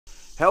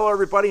Hello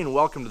everybody and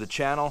welcome to the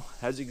channel.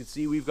 As you can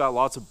see, we've got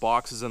lots of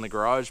boxes in the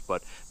garage,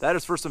 but that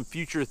is for some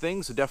future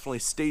things, so definitely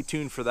stay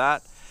tuned for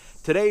that.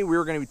 Today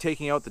we're going to be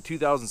taking out the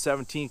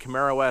 2017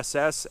 Camaro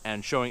SS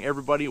and showing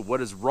everybody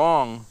what is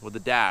wrong with the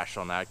dash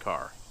on that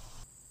car.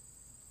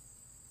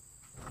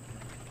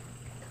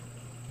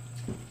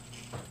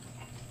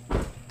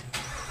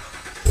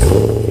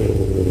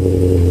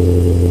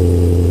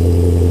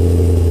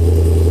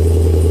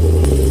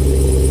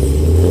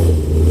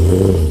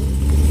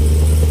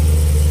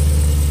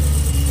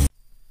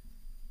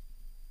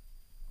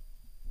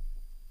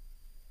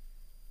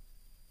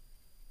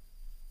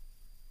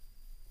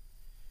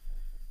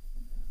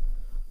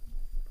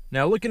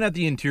 Now, looking at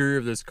the interior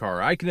of this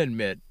car, I can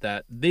admit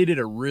that they did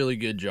a really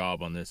good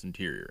job on this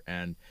interior.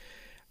 And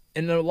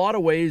in a lot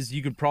of ways,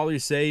 you could probably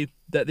say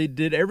that they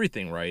did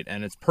everything right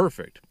and it's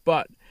perfect.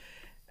 But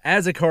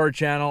as a car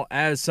channel,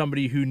 as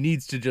somebody who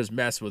needs to just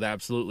mess with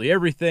absolutely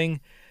everything,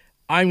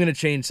 I'm going to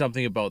change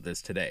something about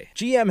this today.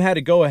 GM had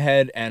to go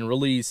ahead and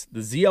release the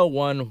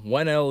ZL1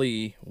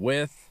 1LE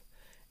with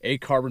a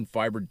carbon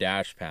fiber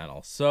dash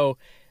panel. So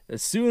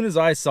as soon as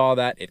I saw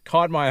that, it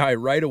caught my eye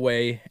right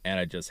away and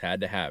I just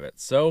had to have it.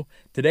 So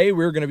today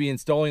we're going to be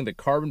installing the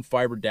carbon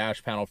fiber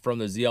dash panel from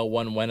the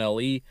ZL1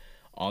 1LE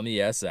on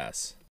the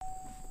SS.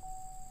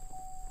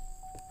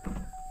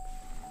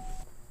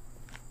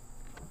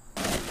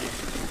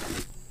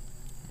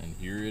 And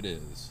here it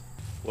is.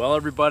 Well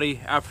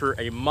everybody, after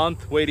a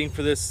month waiting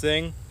for this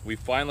thing, we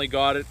finally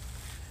got it.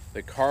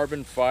 The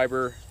carbon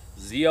fiber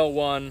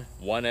ZL1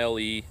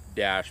 1LE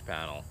dash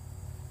panel.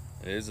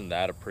 And isn't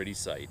that a pretty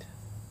sight?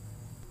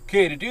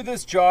 Okay, to do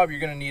this job,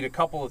 you're going to need a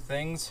couple of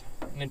things.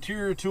 An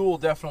interior tool will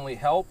definitely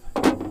help,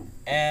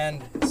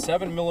 and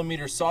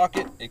 7mm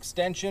socket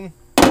extension.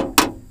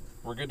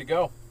 We're good to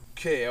go.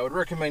 Okay, I would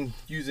recommend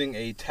using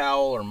a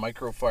towel or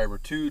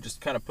microfiber too.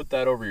 Just kind of put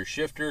that over your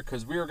shifter,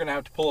 because we are going to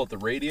have to pull out the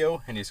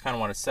radio, and you just kind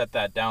of want to set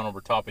that down over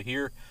top of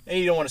here, and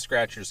you don't want to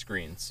scratch your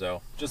screen,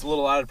 so just a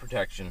little added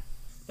protection.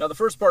 Now, the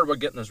first part about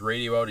getting this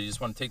radio out, you just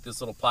want to take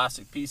this little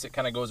plastic piece that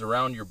kind of goes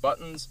around your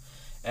buttons,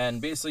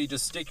 and basically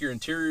just stick your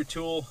interior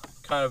tool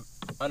kind of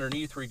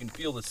underneath where you can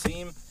feel the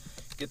seam.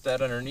 Get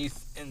that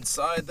underneath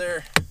inside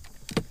there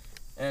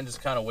and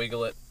just kind of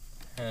wiggle it,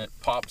 and it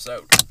pops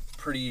out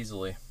pretty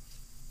easily.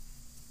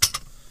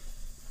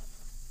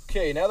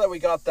 Okay, now that we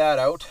got that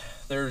out,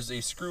 there's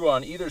a screw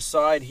on either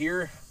side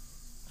here,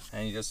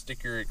 and you just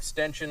stick your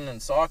extension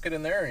and socket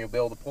in there and you'll be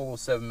able to pull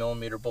those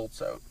 7mm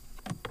bolts out.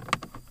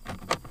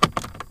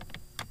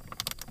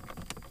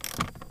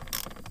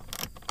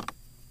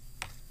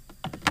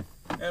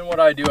 And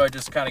what I do, I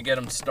just kind of get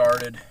them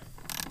started,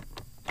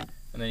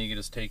 and then you can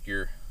just take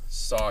your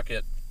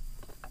socket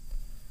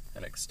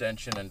and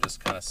extension and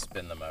just kind of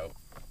spin them out.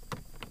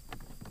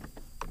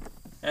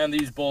 And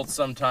these bolts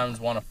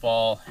sometimes want to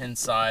fall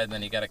inside,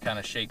 then you got to kind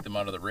of shake them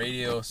out of the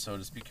radio, so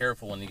just be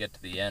careful when you get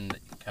to the end that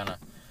you kind of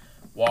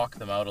walk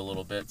them out a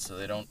little bit so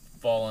they don't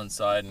fall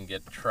inside and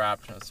get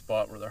trapped in a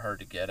spot where they're hard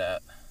to get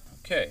at.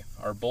 Okay,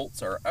 our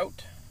bolts are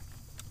out.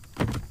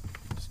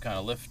 Kind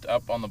of lift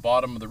up on the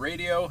bottom of the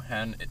radio,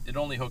 and it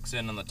only hooks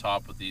in on the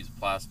top with these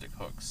plastic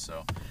hooks.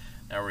 So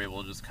now we're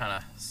able to just kind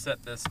of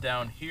set this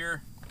down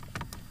here.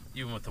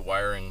 Even with the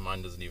wiring,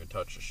 mine doesn't even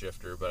touch the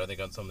shifter, but I think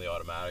on some of the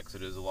automatics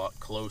it is a lot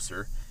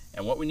closer.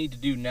 And what we need to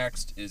do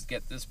next is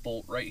get this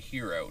bolt right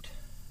here out.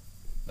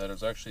 That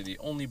is actually the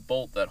only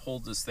bolt that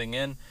holds this thing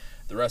in.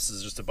 The rest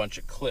is just a bunch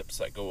of clips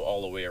that go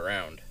all the way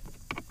around.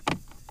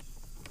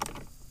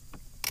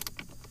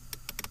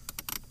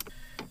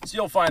 So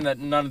you'll find that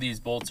none of these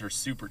bolts are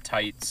super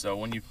tight, so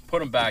when you put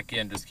them back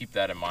in, just keep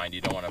that in mind.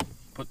 You don't want to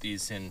put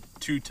these in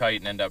too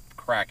tight and end up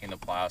cracking the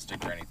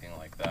plastic or anything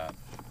like that.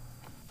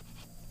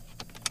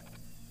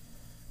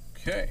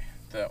 Okay,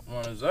 that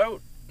one is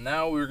out.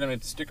 Now we're going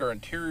to stick our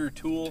interior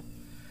tool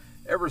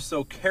ever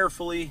so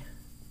carefully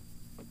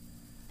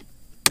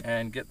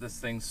and get this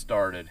thing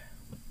started.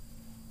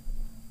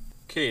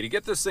 Okay, to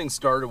get this thing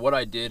started, what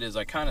I did is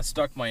I kind of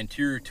stuck my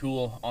interior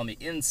tool on the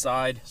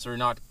inside so you're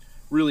not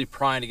really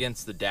prying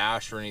against the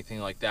dash or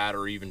anything like that,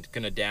 or even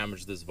gonna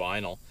damage this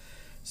vinyl.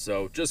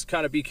 So just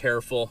kind of be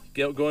careful,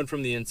 go in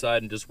from the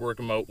inside and just work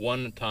them out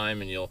one at a time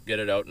and you'll get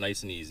it out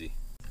nice and easy.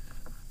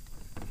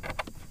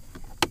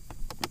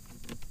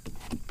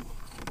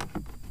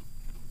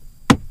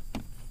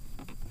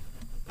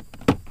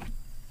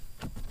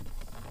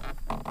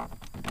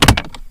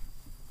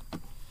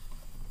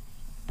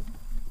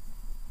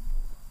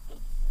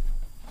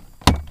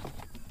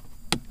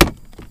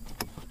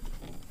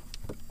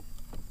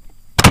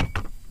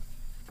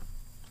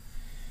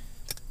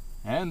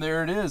 And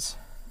there it is,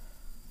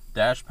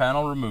 dash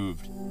panel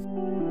removed.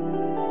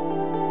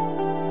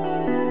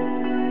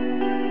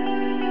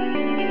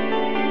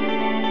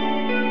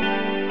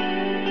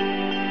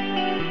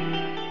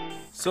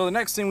 So the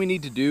next thing we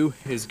need to do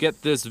is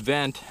get this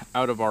vent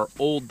out of our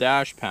old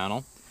dash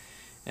panel.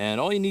 And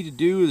all you need to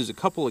do is a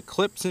couple of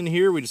clips in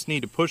here. We just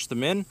need to push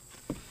them in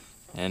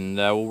and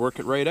we'll work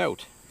it right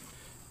out.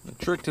 The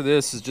trick to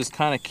this is just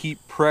kind of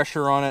keep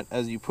pressure on it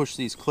as you push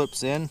these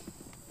clips in.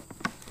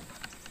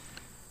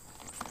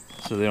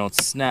 so they don't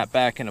snap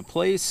back into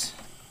place.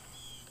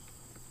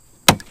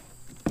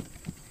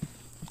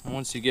 And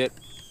once you get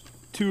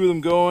 2 of them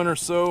going or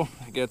so,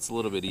 it gets a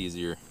little bit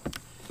easier.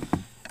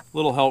 A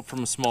little help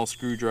from a small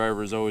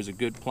screwdriver is always a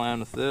good plan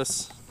with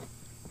this.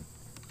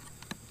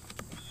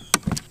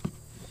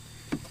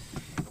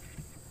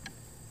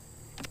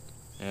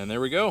 And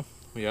there we go,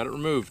 we got it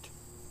removed.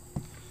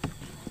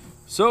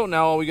 So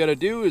now all we got to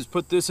do is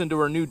put this into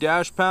our new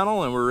dash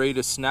panel and we're ready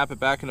to snap it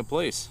back into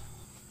place.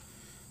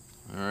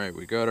 Alright,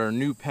 we got our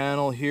new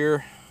panel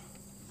here.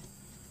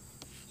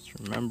 Just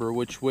remember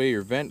which way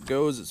your vent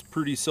goes, it's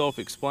pretty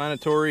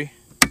self-explanatory.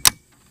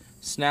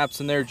 Snaps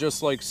in there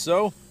just like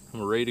so,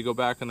 and we're ready to go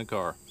back in the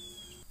car.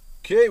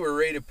 Okay, we're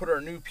ready to put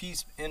our new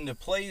piece into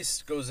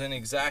place. Goes in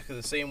exactly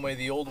the same way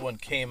the old one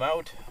came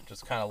out.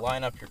 Just kind of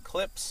line up your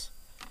clips,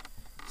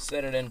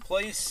 set it in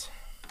place,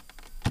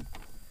 and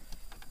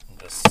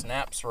just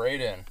snaps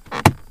right in.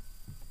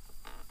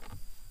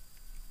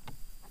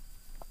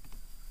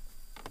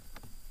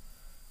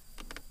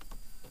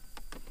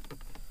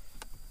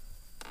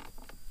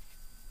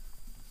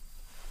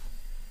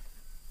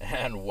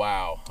 And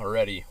wow,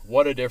 already,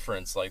 what a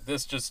difference. Like,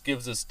 this just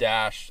gives this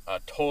dash a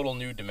total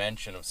new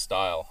dimension of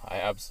style. I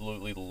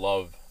absolutely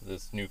love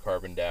this new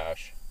carbon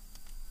dash.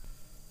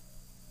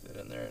 Get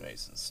in there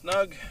nice and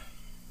snug.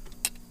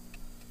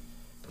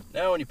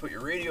 Now when you put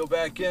your radio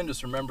back in,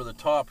 just remember the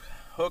top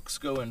hooks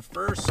go in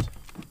first.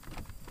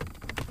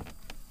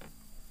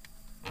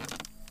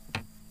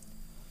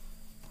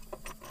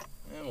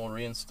 And we'll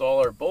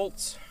reinstall our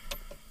bolts.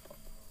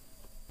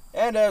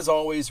 And as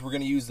always, we're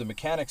going to use the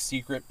mechanic's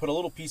secret. Put a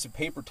little piece of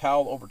paper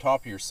towel over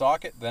top of your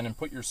socket, then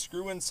put your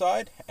screw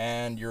inside,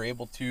 and you're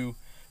able to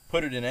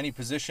put it in any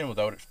position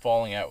without it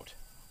falling out,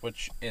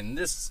 which in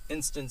this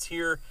instance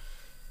here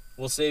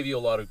will save you a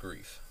lot of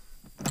grief.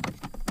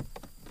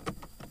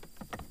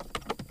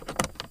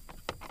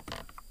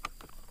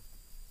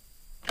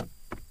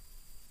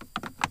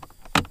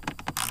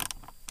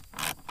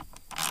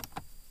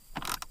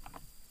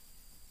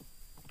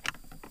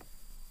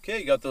 Okay,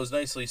 you got those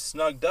nicely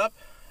snugged up.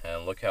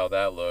 And look how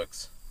that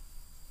looks.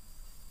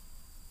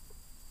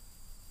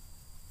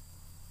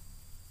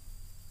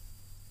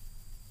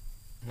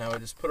 Now we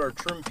just put our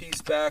trim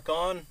piece back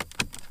on,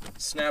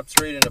 snaps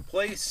right into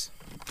place,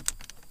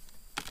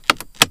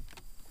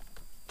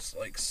 just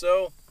like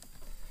so,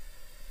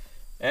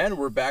 and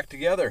we're back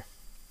together.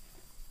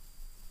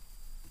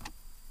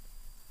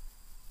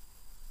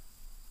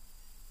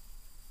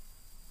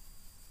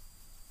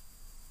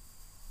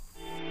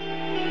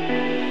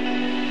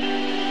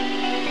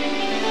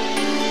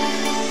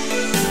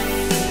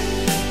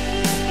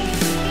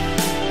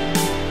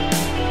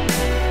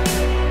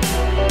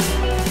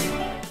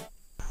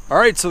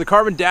 Alright, so the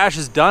carbon dash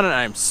is done and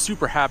I'm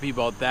super happy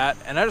about that.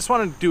 And I just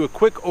wanted to do a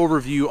quick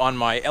overview on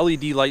my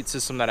LED light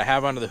system that I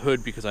have under the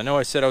hood, because I know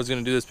I said I was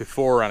going to do this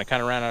before and I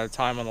kind of ran out of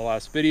time on the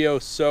last video,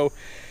 so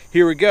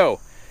here we go.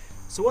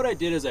 So what I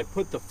did is I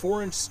put the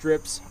 4-inch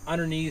strips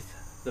underneath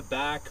the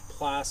back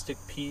plastic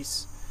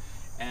piece,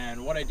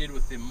 and what I did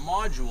with the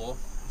module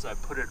is I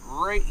put it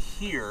right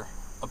here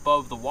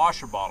above the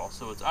washer bottle,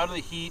 so it's out of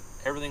the heat,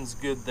 everything's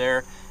good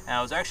there, and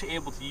I was actually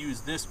able to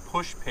use this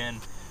push pin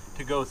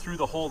to go through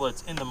the hole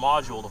that's in the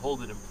module to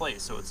hold it in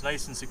place, so it's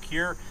nice and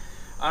secure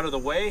out of the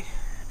way.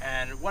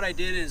 And what I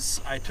did is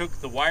I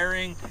took the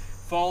wiring,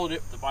 followed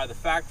it by the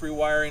factory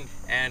wiring,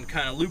 and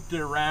kind of looped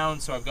it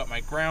around, so I've got my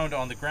ground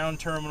on the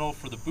ground terminal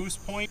for the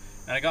boost point,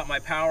 and I got my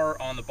power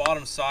on the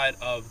bottom side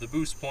of the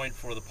boost point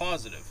for the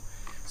positive.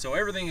 So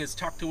everything is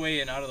tucked away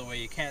and out of the way,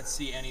 you can't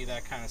see any of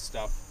that kind of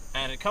stuff.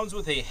 And it comes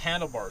with a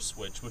handlebar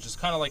switch, which is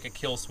kind of like a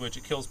kill switch.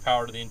 It kills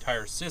power to the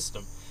entire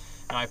system.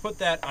 Now I put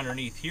that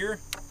underneath here,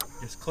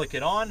 just click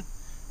it on,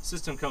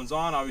 system comes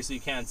on. Obviously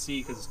you can't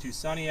see because it's too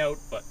sunny out,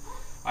 but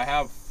I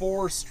have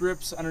 4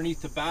 strips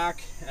underneath the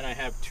back, and I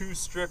have 2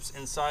 strips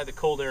inside the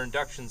cold air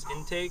inductions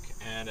intake,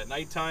 and at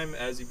nighttime,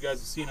 as you guys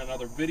have seen on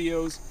other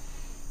videos,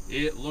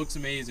 it looks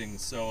amazing.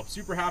 So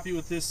super happy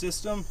with this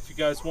system. If you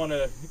guys want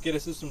to get a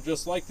system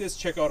just like this,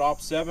 check out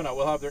Op 7. I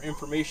will have their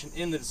information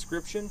in the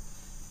description.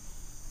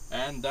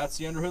 And that's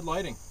the underhood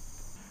lighting.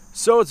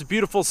 So it's a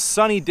beautiful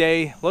sunny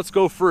day. Let's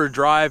go for a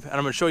drive, and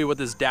I'm going to show you what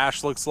this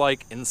dash looks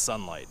like in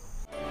sunlight.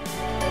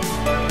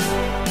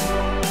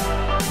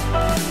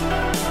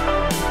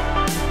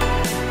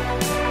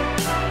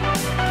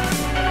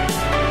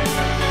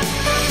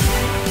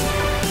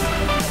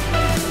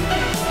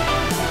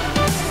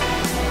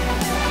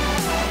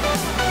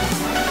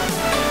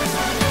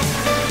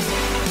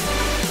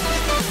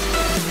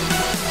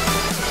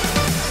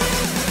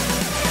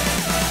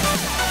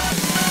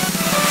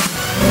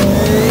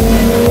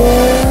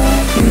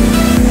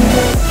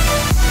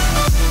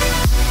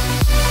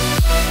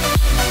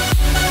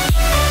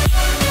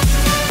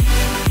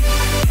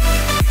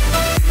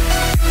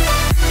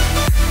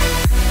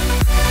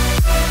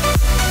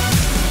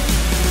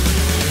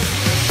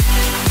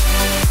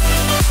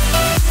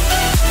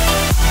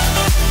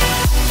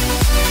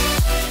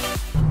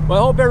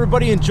 Well, I hope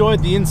everybody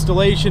enjoyed the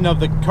installation of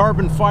the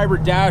carbon fiber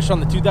dash on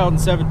the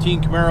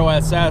 2017 Camaro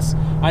SS.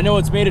 I know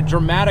it's made a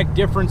dramatic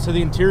difference to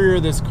the interior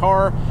of this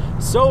car.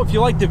 So if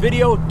you liked the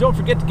video, don't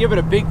forget to give it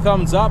a big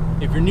thumbs up.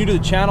 If you're new to the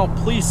channel,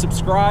 please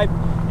subscribe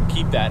and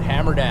keep that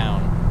hammer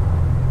down.